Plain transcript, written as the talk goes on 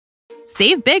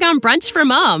Save big on brunch for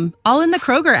mom, all in the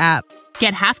Kroger app.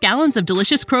 Get half gallons of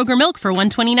delicious Kroger milk for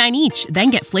 $1.29 each.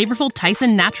 Then get flavorful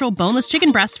Tyson natural boneless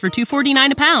chicken breasts for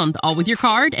 $2.49 a pound, all with your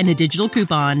card and a digital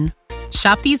coupon.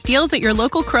 Shop these deals at your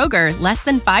local Kroger, less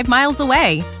than 5 miles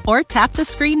away. Or tap the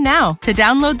screen now to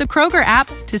download the Kroger app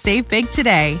to save big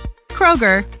today.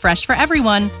 Kroger, fresh for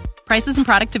everyone. Prices and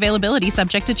product availability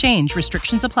subject to change.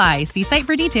 Restrictions apply. See site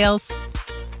for details.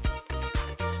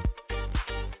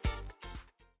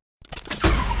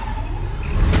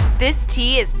 This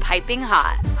tea is piping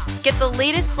hot. Get the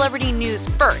latest celebrity news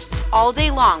first all day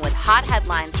long with hot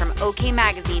headlines from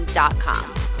okmagazine.com.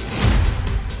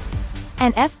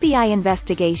 An FBI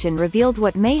investigation revealed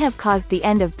what may have caused the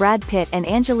end of Brad Pitt and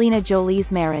Angelina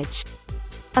Jolie's marriage.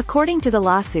 According to the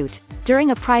lawsuit,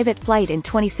 during a private flight in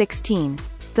 2016,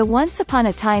 the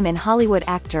once-upon-a-time in Hollywood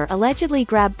actor allegedly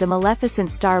grabbed the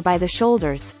Maleficent star by the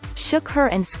shoulders, shook her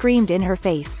and screamed in her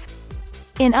face.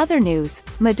 In other news,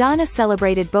 Madonna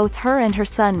celebrated both her and her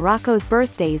son Rocco's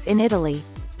birthdays in Italy.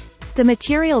 The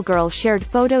Material Girl shared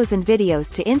photos and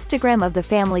videos to Instagram of the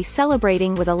family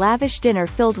celebrating with a lavish dinner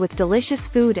filled with delicious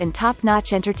food and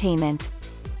top-notch entertainment.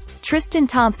 Tristan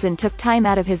Thompson took time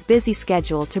out of his busy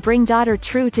schedule to bring daughter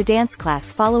True to dance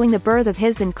class following the birth of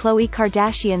his and Khloe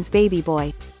Kardashian's baby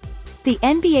boy. The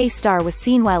NBA star was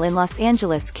seen while in Los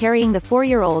Angeles carrying the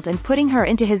 4-year-old and putting her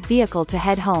into his vehicle to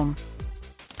head home.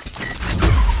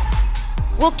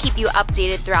 We'll keep you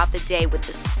updated throughout the day with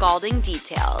the scalding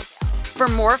details. For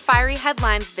more fiery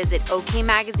headlines, visit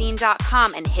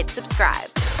okmagazine.com and hit subscribe.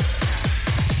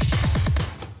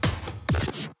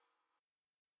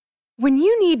 When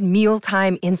you need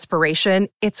mealtime inspiration,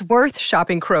 it's worth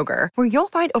shopping Kroger, where you'll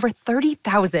find over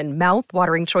 30,000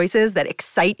 mouth-watering choices that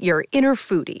excite your inner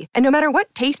foodie. And no matter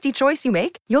what tasty choice you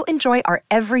make, you'll enjoy our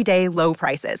everyday low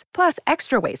prices, plus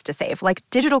extra ways to save, like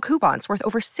digital coupons worth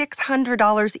over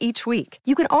 $600 each week.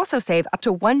 You can also save up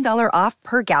to $1 off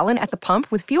per gallon at the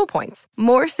pump with fuel points.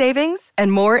 More savings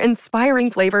and more inspiring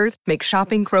flavors make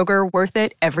shopping Kroger worth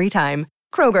it every time.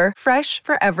 Kroger, fresh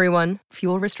for everyone.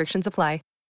 Fuel restrictions apply.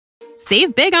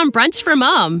 Save big on brunch for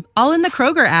mom, all in the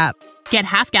Kroger app. Get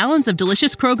half gallons of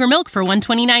delicious Kroger milk for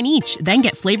 $1.29 each. Then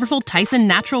get flavorful Tyson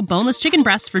natural boneless chicken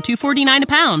breasts for $2.49 a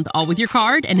pound, all with your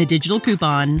card and a digital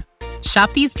coupon.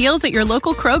 Shop these deals at your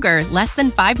local Kroger, less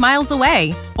than 5 miles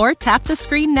away. Or tap the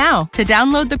screen now to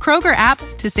download the Kroger app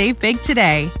to save big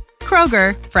today.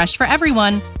 Kroger, fresh for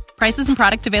everyone. Prices and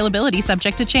product availability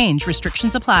subject to change.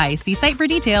 Restrictions apply. See site for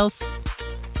details.